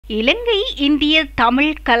இலங்கை இந்திய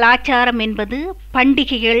தமிழ் கலாச்சாரம் என்பது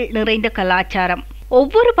பண்டிகைகள் நிறைந்த கலாச்சாரம்.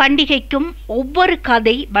 ஒவ்வொரு பண்டிகைக்கும் ஒவ்வொரு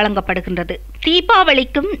கதை வழங்கப்படுகின்றது.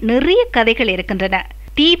 தீபாவளிக்கும் நிறைய கதைகள் இருக்கின்றன.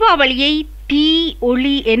 தீபாவளியை தீ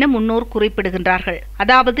ஒளி என முன்னோர் குறிப்பிடுகின்றார்கள்.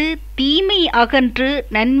 அதாவது தீமை அகன்று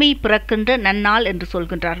நன்மை பிறக்கின்ற நன்னாள் என்று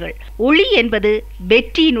சொல்கின்றார்கள். ஒளி என்பது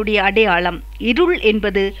வெற்றியினுடைய அடையாளம், இருள்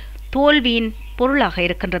என்பது தோல்வியின் பொருளாக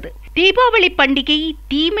இருக்கின்றது. தீபாவளி பண்டிகை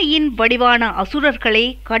தீமையின் வடிவான அசுரர்களை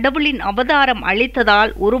கடவுளின் அவதாரம்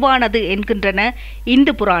அளித்ததால் உருவானது என்கின்றன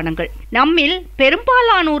இந்து புராணங்கள். நம்மில்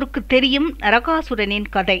பெரும்பாலானோருக்கு தெரியும் நரகாசுரனின்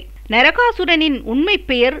கதை. நரகாசுரனின் உண்மை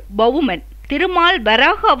பெயர் பவுமன். திருமால்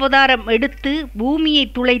வராக அவதாரம் எடுத்து பூமியை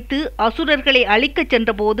துளைத்து அசுரர்களை அழிக்கச்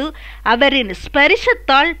சென்றபோது அவரின்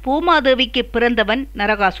ஸ்பரிசத்தால் பூமாதேவிக்கு பிறந்தவன்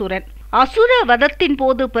நரகாசுரன். அசுர வதத்தின்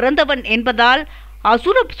போது பிறந்தவன் என்பதால்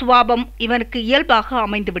அசுர சுவாபம் இவனுக்கு இயல்பாக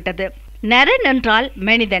அமைந்துவிட்டது. நரன் என்றால்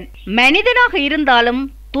மனிதன். மனிதனாக இருந்தாலும்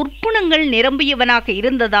துர்க்குணங்கள் நிரம்பியவனாக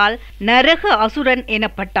இருந்ததால் நரக அசுரன்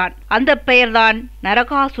எனப்பட்டான். அந்த பெயர்தான்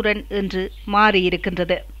நரகாசுரன் என்று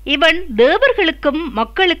மாறியிருக்கின்றது. இவன் தேவர்களுக்கும்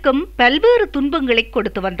மக்களுக்கும் பல்வேறு துன்பங்களை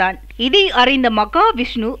கொடுத்து வந்தான். இதை அறிந்த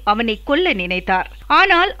மகாவிஷ்ணு அவனை கொல்ல நினைத்தார்.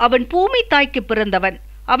 ஆனால் அவன் பூமி தாய்க்கு பிறந்தவன்.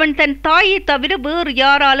 அவன் தன் தாயை தவிர வேறு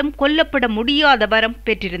யாராலும் கொல்லப்பட முடியாத வரம்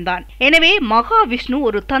பெற்றிருந்தான். எனவே மகாவிஷ்ணு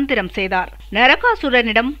ஒரு தந்திரம் செய்தார்.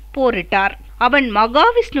 நரகாசுரனிடம் போரிட்டார். அவன்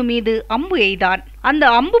மகாவிஷ்ணு மீது அம்பு எய்தான். அந்த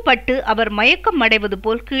அம்பு பட்டு அவர் மயக்கம் அடைவது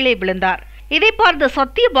போல் கீழே விழுந்தார். இதை பார்த்த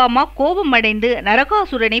சத்யபாமா கோபமடைந்து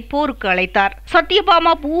நரகாசுரனை போருக்கு அழைத்தார்.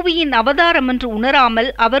 சத்யபாமா பூவியின் அவதாரம் என்று உணராமல்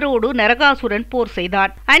அவரோடு நரகாசுரன் போர்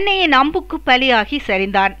செய்தான். அன்னையின் அம்புக்கு பலியாகி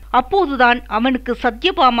சரிந்தான். அப்போதுதான் அவனுக்கு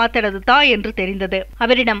சத்யபாமா தனது தாய் என்று தெரிந்தது.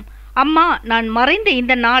 அவரிடம், அம்மா, நான் மறைந்த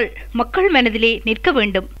இந்த நாள் மக்கள் மனதிலே நிற்க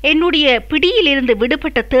வேண்டும். என்னுடைய பிடியிலிருந்து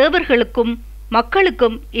விடுபட்ட தேவர்களுக்கும்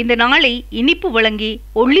மக்களுக்கும் இந்த நாளை இனிப்பு வழங்கி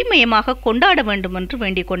ஒளிமயமாக கொண்டாட வேண்டும் என்று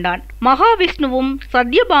வேண்டிக் கொண்டான். மகாவிஷ்ணுவும்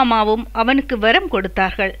சத்யபாமாவும் அவனுக்கு வரம்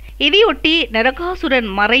கொடுத்தார்கள். இதையொட்டி நரகாசுரன்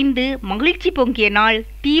மறைந்து மகிழ்ச்சி பொங்கிய நாள்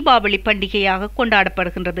தீபாவளி பண்டிகையாக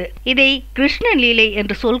கொண்டாடப்படுகின்றது. இதை கிருஷ்ண லீலை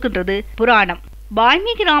என்று சொல்கின்றது புராணம்.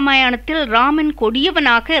 வால்மீகி ராமாயணத்தில் ராமன்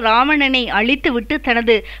கொடியவனாக ராவணனை அழித்துவிட்டு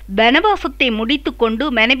தனது வனவாசத்தை முடித்து கொண்டு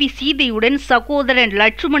மனைவி சீதையுடன் சகோதரன்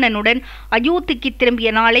லட்சுமணனுடன் அயோத்திக்கு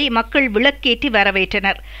திரும்பிய நாளை மக்கள் விளக்கேற்றி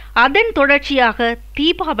வரவேற்றனர். அதன் தொடர்ச்சியாக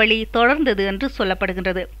தீபாவளி தொடர்ந்தது என்று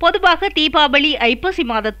சொல்லப்படுகின்றது. பொதுவாக தீபாவளி ஐப்பசி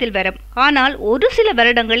மாதத்தில் வரும். ஆனால் ஒரு சில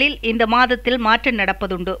வருடங்களில் இந்த மாதத்தில் மாற்றம்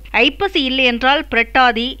நடப்பதுண்டு. ஐப்பசி இல்லை என்றால்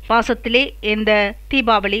புரட்டாதி மாசத்திலே இந்த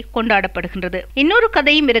தீபாவளி கொண்டாடப்படுகின்றது. இன்னொரு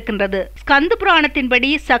கதையும் இருக்கின்றது. ஸ்கந்த புராணத்தின்படி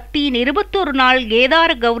சக்தியின் 21 நாள்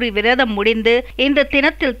கேதார கௌரி விரதம் முடிந்து இந்த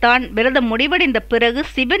தினத்தில் தான் விரதம் முடிவடைந்த பிறகு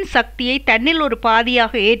சிவன் சக்தியை தன்னில் ஒரு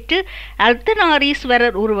பாதியாக ஏற்று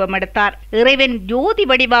அர்த்தநாரீஸ்வரர் உருவமெடுத்தார். இறைவன் ஜோதி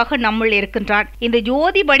வடிவாக நம்முள் இருக்கின்றான். இந்த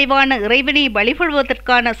ஜோதி வடிவான இறைவனை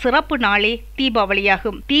வழிபடுவதற்கான சிறப்பு நாளே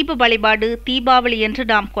தீபாவளியாகும். தீப வழிபாடு தீபாவளி என்று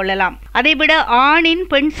நாம் கொள்ளலாம். அதைவிட ஆணின்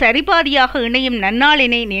பெண் சரிபாதியாக இணையும்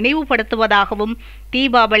நன்னாளினை நினைவுபடுத்துவதாகவும்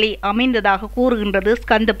தீபாவளி அமைந்ததாக கூறுகின்றது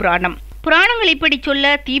ஸ்கந்த புராணம். புராணங்கள் இப்படி சொல்ல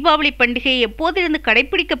தீபாவளி பண்டிகை எப்போதிருந்து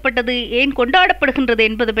கடைபிடிக்கப்பட்டது, ஏன் கொண்டாடப்படுகின்றது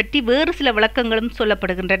என்பது பற்றி வேறு சில விளக்கங்களும்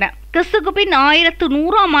சொல்லப்படுகின்றன. கிறிஸ்துக்கு பின்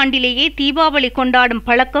 1100ஆம் ஆண்டிலேயே தீபாவளி கொண்டாடும்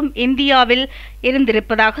பழக்கம் இந்தியாவில்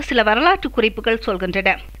இருந்திருப்பதாக சில வரலாற்று குறிப்புகள்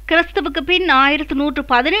சொல்கின்றன. கிறிஸ்துவுக்கு பின்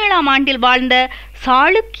 1117ஆம் ஆண்டில் வாழ்ந்த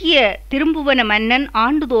சாளுக்கிய திரும்புவன மன்னன்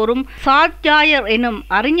ஆண்டுதோறும் சாத்யாயர் எனும்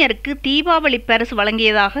அறிஞருக்கு தீபாவளி பரிசு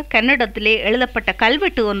வழங்கியதாக கன்னடத்திலே எழுதப்பட்ட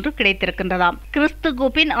கல்வெட்டு ஒன்று கிடைத்திருக்கின்றதாம். கிறிஸ்துக்கு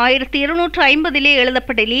பின் 1250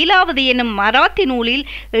 எழுதப்பட்ட லீலாவதி எனும் மராத்தி நூலில்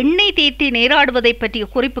எண்ணெய் தேய்த்து நீராடுவதை பற்றிய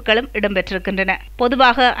குறிப்புகளும் இடம்பெற்றிருக்கின்றன.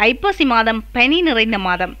 பொதுவாக ஐப்பசி மாதம் பனி நிறைந்த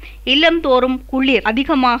மாதம். இல்லந்தோறும் குளிர்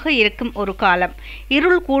அதிகமாக இருக்கும் ஒரு காலம்,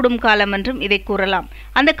 இருள் கூடும் காலம் என்றும் இதை கூறலாம்.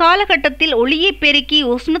 அந்த காலகட்டத்தில் ஒளியை பெருக்கி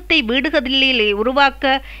உஷ்ணத்தை வீடுகளிலே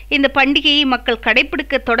உருவாக்க இந்த பண்டிகையை மக்கள்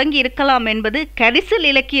கடைபிடிக்க தொடங்கி இருக்கலாம் என்பது கரிசல்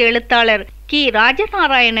இலக்கிய எழுத்தாளர் கி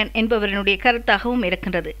ராஜநாராயணன் என்பவருடைய கருத்தாகவும்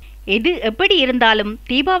இருக்கின்றது. எது எப்படி இருந்தாலும்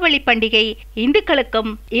தீபாவளி பண்டிகை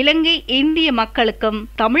இந்துக்களுக்கும் இலங்கை இந்திய மக்களுக்கும்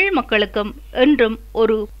தமிழ் மக்களுக்கும் என்றும்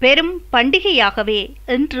ஒரு பெரும் பண்டிகையாகவே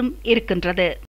என்றும் இருக்கின்றது.